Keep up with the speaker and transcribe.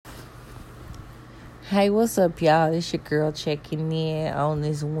Hey, what's up, y'all? It's your girl checking in on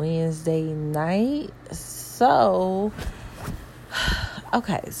this Wednesday night. So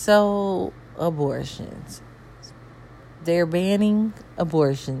abortions. They're banning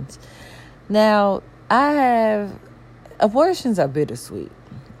abortions. Now, abortions are bittersweet.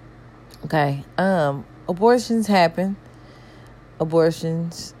 Okay. Abortions happen.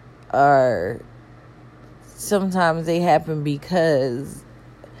 Abortions are, sometimes they happen because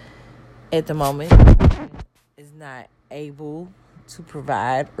at the moment is not able to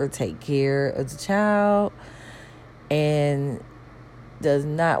provide or take care of the child and does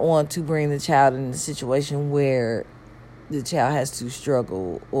not want to bring the child in a situation where the child has to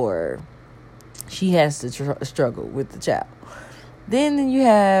struggle or she has to struggle with the child. Then you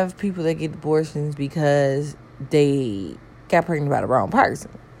have people that get abortions because they got pregnant by the wrong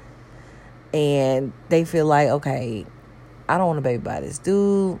person. And they feel like, okay, I don't want a baby by this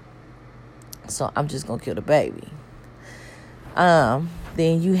dude, so I'm just going to kill the baby.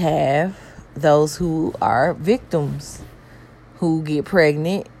 Then you have those who are victims who get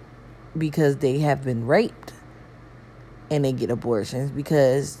pregnant because they have been raped. And they get abortions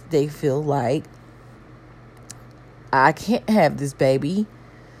because they feel like, I can't have this baby.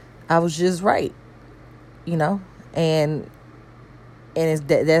 I was just raped, and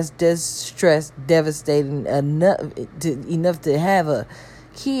that's stress devastating enough to have a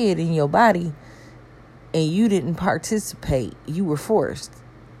kid in your body, and you didn't participate. You were forced,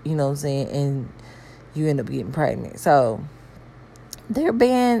 you know what I'm saying, and you end up getting pregnant. So they're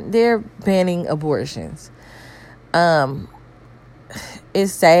banning abortions.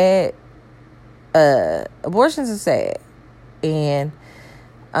 It's sad. Abortions are sad, and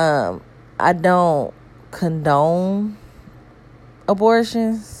I don't condone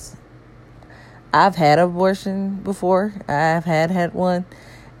abortions. I've had an abortion before. I've had one,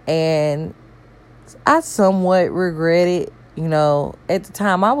 and I somewhat regret it. At the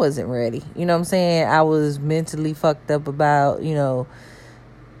time I wasn't ready. You know what I'm saying? I was mentally fucked up about,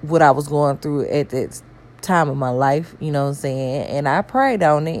 what I was going through at that time of my life, you know what I'm saying? And I prayed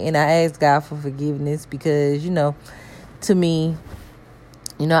on it and I asked God for forgiveness because, to me,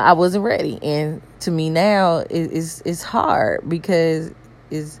 I wasn't ready. And to me now it's hard because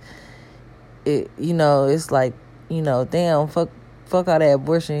it's like, damn, fuck all that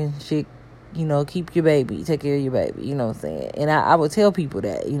abortion shit, keep your baby, take care of your baby, you know what I'm saying? And I would tell people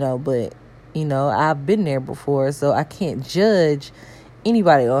that, but, I've been there before, so I can't judge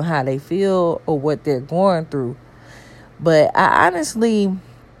anybody on how they feel or what they're going through. But I honestly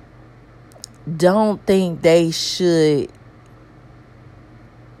don't think they should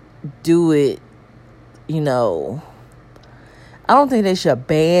do it, I don't think they should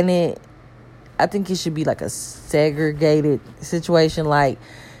ban it. I think it should be like a segregated situation. Like,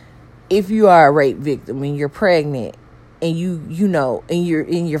 if you are a rape victim and you're pregnant and and you're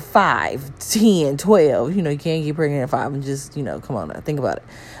in your 5, 10, 12, you can't get pregnant at 5 and just, come on now, think about it.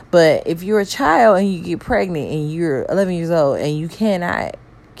 But if you're a child and you get pregnant and you're 11 years old and you cannot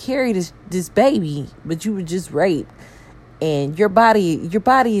carry this baby, but you were just raped, and your body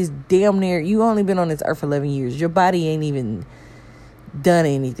is damn near, you only been on this earth for 11 years. Your body ain't even done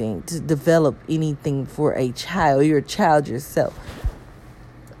anything to develop anything for a child. You're a child yourself.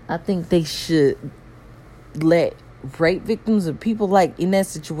 I think they should let rape victims or people like in that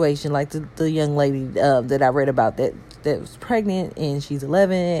situation, like the young lady that I read about that was pregnant and she's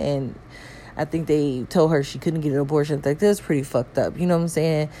 11, and I think they told her she couldn't get an abortion. Like, that's pretty fucked up. You know what I'm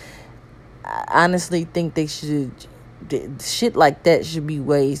saying? I honestly think they should, shit like that should be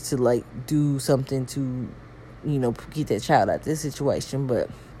ways to like do something to, get that child out of this situation.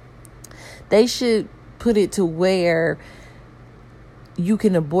 But they should put it to where you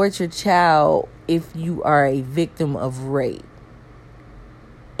can abort your child if you are a victim of rape.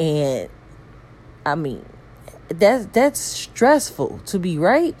 And I mean, that's stressful to be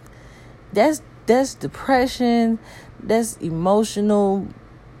raped. That's depression. That's emotional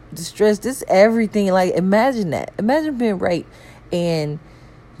distress. This everything. Like, imagine that. Imagine being raped and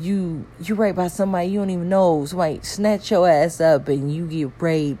you're raped by somebody you don't even know. Somebody snatch your ass up and you get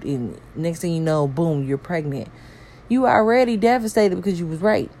raped, and next thing you know, boom, you're pregnant. You are already devastated because you was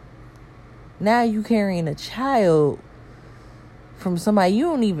raped. Now you carrying a child from somebody you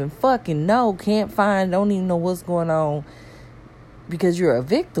don't even fucking know, can't find, don't even know what's going on, because you're a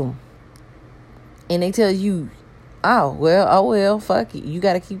victim. And they tell you, oh well, fuck it, you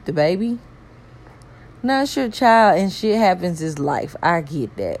got to keep the baby. Now it's your child and shit happens, is life. I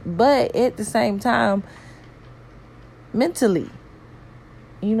get that. But at the same time, mentally,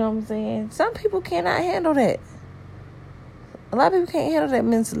 you know what I'm saying? Some people cannot handle that. A lot of people can't handle that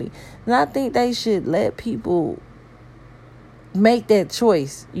mentally. And I think they should let people make that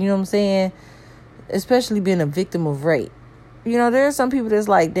choice. You know what I'm saying? Especially being a victim of rape. You know, there are some people that's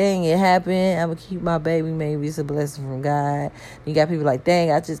like, dang, it happened. I'm going to keep my baby. Maybe it's a blessing from God. You got people like,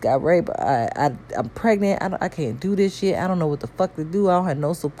 dang, I just got raped. I'm pregnant. I can't do this shit. I don't know what the fuck to do. I don't have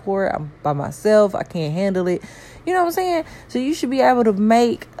no support. I'm by myself. I can't handle it. You know what I'm saying? So you should be able to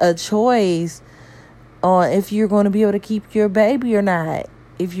make a choice on if you're going to be able to keep your baby or not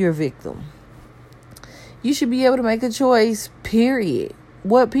if you're a victim. You should be able to make a choice, period.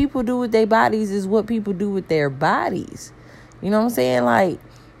 What people do with their bodies is what people do with their bodies. You know what I'm saying? Like,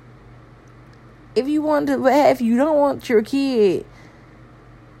 if you don't want your kid,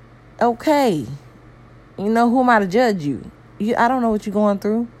 okay. You know, who am I to judge you? I don't know what you're going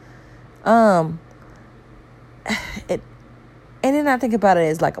through. And then I think about it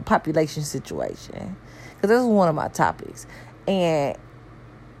as like a population situation. Because this is one of my topics. And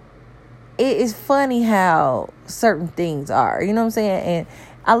it is funny how certain things are. You know what I'm saying? And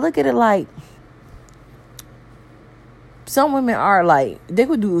I look at it like, some women are like,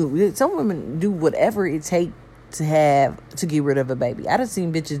 some women do whatever it takes to get rid of a baby. I done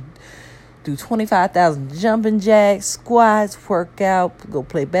seen bitches do 25,000 jumping jacks, squats, work out, go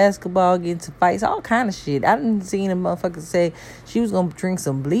play basketball, get into fights, all kind of shit. I done seen a motherfucker say she was going to drink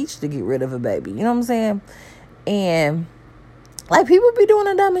some bleach to get rid of a baby. You know what I'm saying? And like, people be doing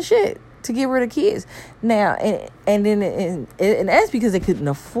the dumbest shit to get rid of kids. Now, and that's because they couldn't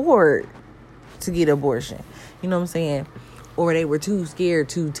afford to get an abortion. You know what I'm saying? Or they were too scared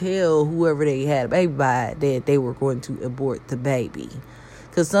to tell whoever they had a baby by that they were going to abort the baby.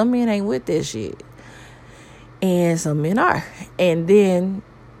 Because some men ain't with that shit. And some men are. And then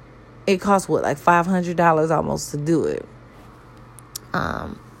it costs, like $500 almost to do it.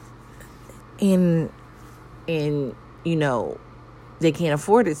 And you know, they can't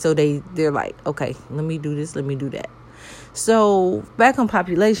afford it. So they're like, okay, let me do this, let me do that. So back on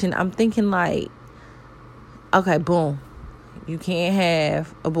population, I'm thinking like, okay, boom, you can't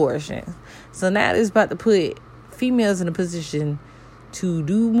have abortion. So now it's about to put females in a position to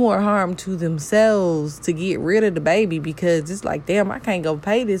do more harm to themselves to get rid of the baby, because it's like, damn, I can't go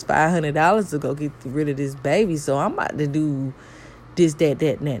pay this $500 to go get rid of this baby. So I'm about to do this, that,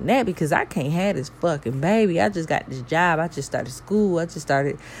 and that, because I can't have this fucking baby. I just got this job. I just started school. I just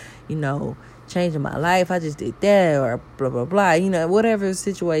started, you know, changing my life. I just did that, or blah, blah, blah. You know, whatever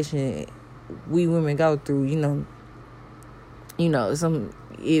situation we women go through, having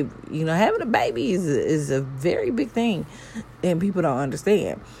a baby is a very big thing, and people don't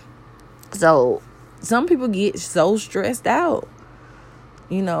understand. So some people get so stressed out,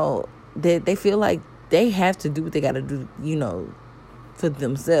 that they feel like they have to do what they got to do, for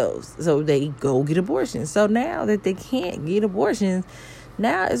themselves. So they go get abortions. So now that they can't get abortions,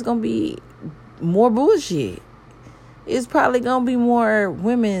 now it's going to be more bullshit. It's probably going to be more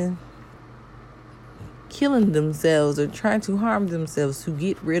women killing themselves or trying to harm themselves to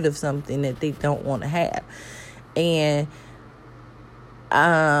get rid of something that they don't want to have. And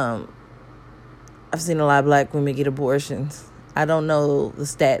I've seen a lot of black women get abortions. I don't know the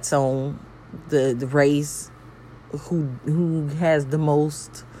stats on the race, who has the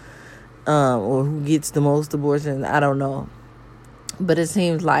most or who gets the most abortions. I don't know, but it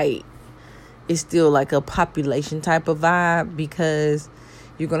seems like it's still like a population type of vibe, because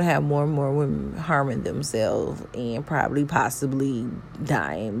you're going to have more and more women harming themselves and probably possibly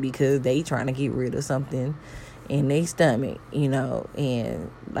dying because they trying to get rid of something in their stomach,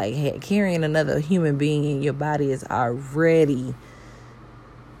 and like carrying another human being in your body is already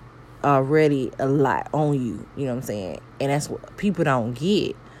a lot on you. You know what I'm saying? And that's what people don't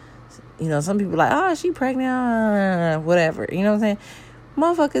get. Some people like, oh, she pregnant, whatever. You know what I'm saying?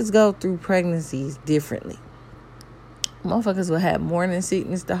 Motherfuckers go through pregnancies differently. Motherfuckers will have morning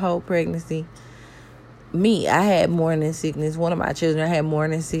sickness the whole pregnancy. Me, I had morning sickness. One of my children, I had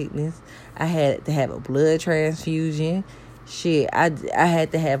morning sickness. I had to have a blood transfusion. Shit, I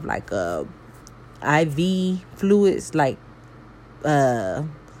had to have like a IV fluids, like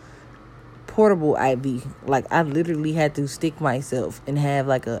portable IV. Like, I literally had to stick myself and have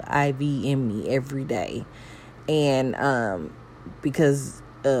like a IV in me every day. And because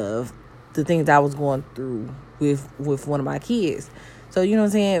of the things I was going through with one of my kids. So, you know what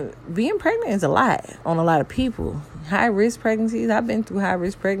I'm saying? Being pregnant is a lot on a lot of people. High-risk pregnancies. I've been through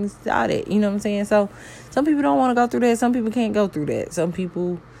high-risk pregnancies, all that. You know what I'm saying? So, some people don't want to go through that. Some people can't go through that. Some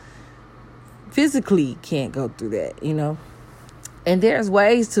people physically can't go through that, And there's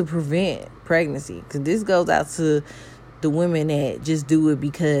ways to prevent pregnancy. Because this goes out to the women that just do it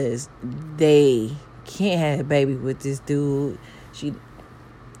because they can't have a baby with this dude. She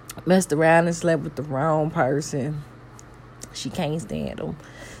messed around and slept with the wrong person. She can't stand him.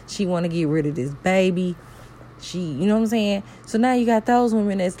 She want to get rid of this baby. You know what I'm saying? So now you got those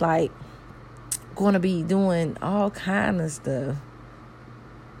women that's like going to be doing all kind of stuff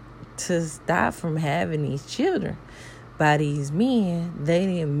to stop from having these children by these men they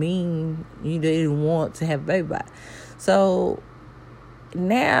didn't want to have a baby by. So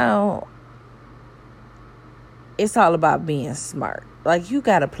now it's all about being smart. Like, you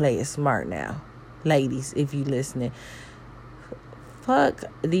gotta play it smart now, ladies, if you listening. Fuck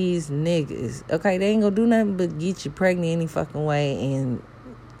these niggas, okay? They ain't gonna do nothing but get you pregnant any fucking way,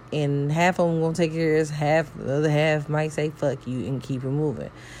 and half of them gonna take care of us, the other half might say fuck you and keep it moving.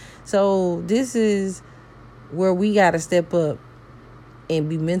 So this is where we gotta step up and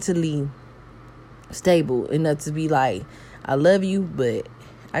be mentally stable enough to be like, I love you, but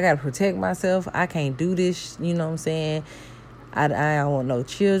I gotta protect myself. I can't do this, you know what I'm saying? I don't want no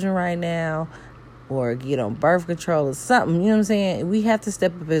children right now, or get on birth control or something, you know what I'm saying? We have to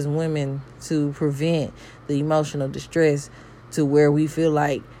step up as women to prevent the emotional distress to where we feel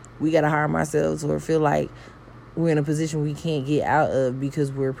like we gotta harm ourselves, or feel like we're in a position we can't get out of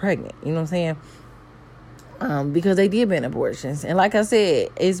because we're pregnant, you know what I'm saying? Because they did ban abortions. And like I said,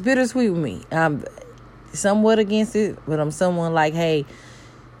 it's bittersweet with me. I'm somewhat against it, but I'm someone like, hey,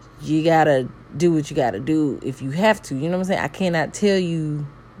 you gotta do what you gotta do if you have to. You know what I'm saying? I cannot tell you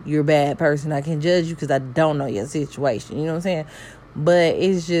you're a bad person. I can judge you because I don't know your situation. You know what I'm saying? But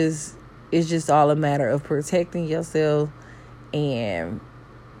it's just all a matter of protecting yourself and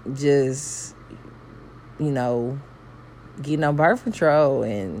just, getting on birth control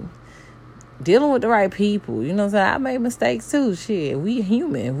and dealing with the right people. You know what I'm saying? I made mistakes too. Shit, we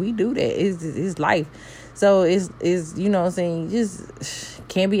human. We do that. It's life. So it's you know what I'm saying? You just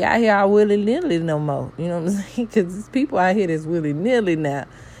can't be out here all willy-nilly no more. You know what I'm saying? Because there's people out here that's willy-nilly now.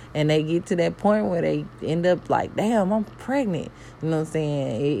 And they get to that point where they end up like, damn, I'm pregnant. You know what I'm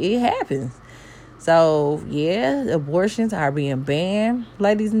saying? It happens. So, yeah, abortions are being banned,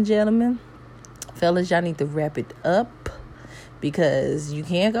 ladies and gentlemen. Fellas, y'all need to wrap it up. Because you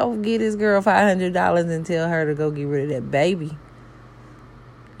can't go get this girl $500 and tell her to go get rid of that baby.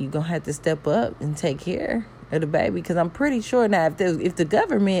 You're going to have to step up and take care of the baby. Because I'm pretty sure now, if the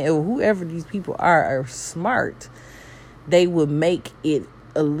government or whoever these people are smart, they would make it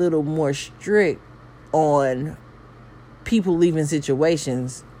a little more strict on people leaving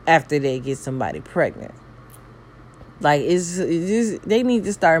situations after they get somebody pregnant. Like, it's just, they need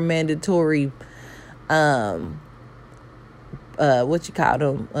to start mandatory, what you call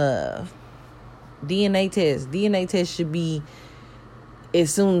them, DNA tests. DNA tests should be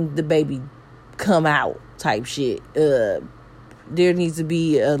as soon as the baby come out type shit. There needs to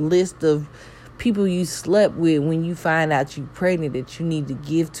be a list of people you slept with when you find out you pregnant that you need to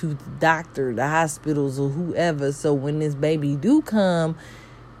give to the doctor, the hospitals, or whoever. So when this baby do come,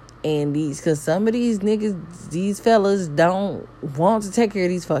 and because some of these niggas, these fellas don't want to take care of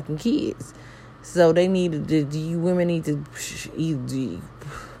these fucking kids. So they need to, you women need to either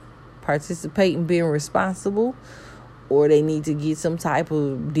participate in being responsible, or they need to get some type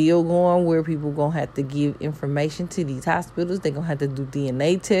of deal going where people going to have to give information to these hospitals. They're going to have to do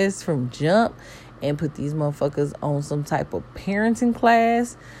DNA tests from jump and put these motherfuckers on some type of parenting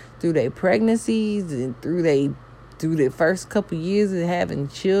class through their pregnancies and through their first couple years of having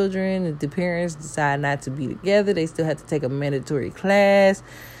children. If the parents decide not to be together, they still have to take a mandatory class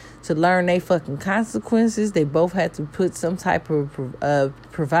to learn their fucking consequences. They both have to put some type of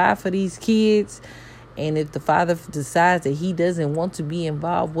provide for these kids. And if the father decides that he doesn't want to be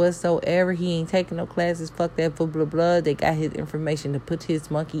involved whatsoever, he ain't taking no classes, fuck that, blah, blah, blah. They got his information to put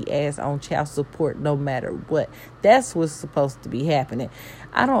his monkey ass on child support no matter what. That's what's supposed to be happening.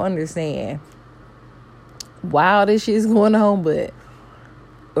 I don't understand why all this shit is going on,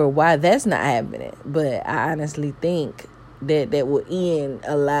 or why that's not happening. But I honestly think that will end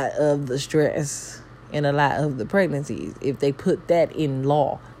a lot of the stress and a lot of the pregnancies if they put that in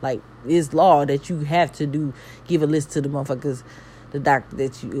law. Like, it's law that you have to give a list to the motherfuckers, the doctor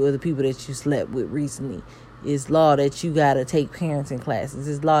that you, or the people that you slept with recently. It's law that you gotta take parenting classes.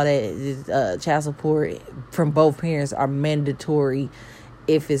 It's law that child support from both parents are mandatory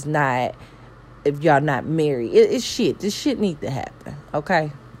if y'all not married. It's shit. This shit need to happen.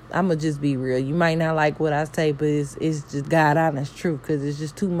 Okay? I'ma just be real. You might not like what I say, but it's just God honest truth, because it's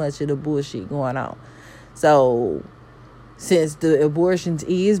just too much of the bullshit going on. So, since the abortions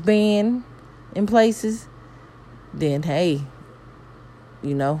is banned in places, then hey,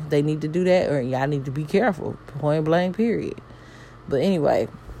 they need to do that, or y'all need to be careful. Point blank, period. But anyway,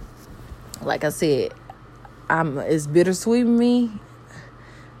 like I said, it's bittersweet with me.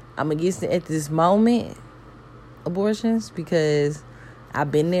 I'm against it at this moment, abortions, because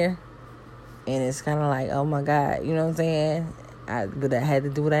I've been there, and it's kind of like, oh my God, you know what I'm saying? But I had to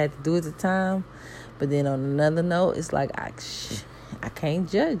do what I had to do at the time. But then on another note, it's like I can't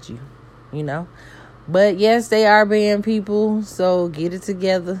judge you, you know. But yes, they are being people, so get it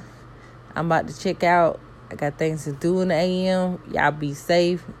together. I'm about to check out. I got things to do in the AM. Y'all be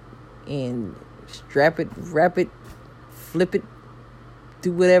safe and strap it, wrap it, flip it,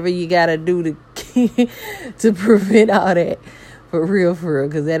 do whatever you gotta do to to prevent all that. For real,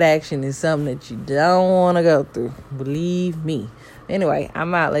 because that action is something that you don't want to go through. Believe me. Anyway,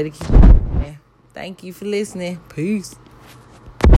 I'm out. Later. Thank you for listening. Peace.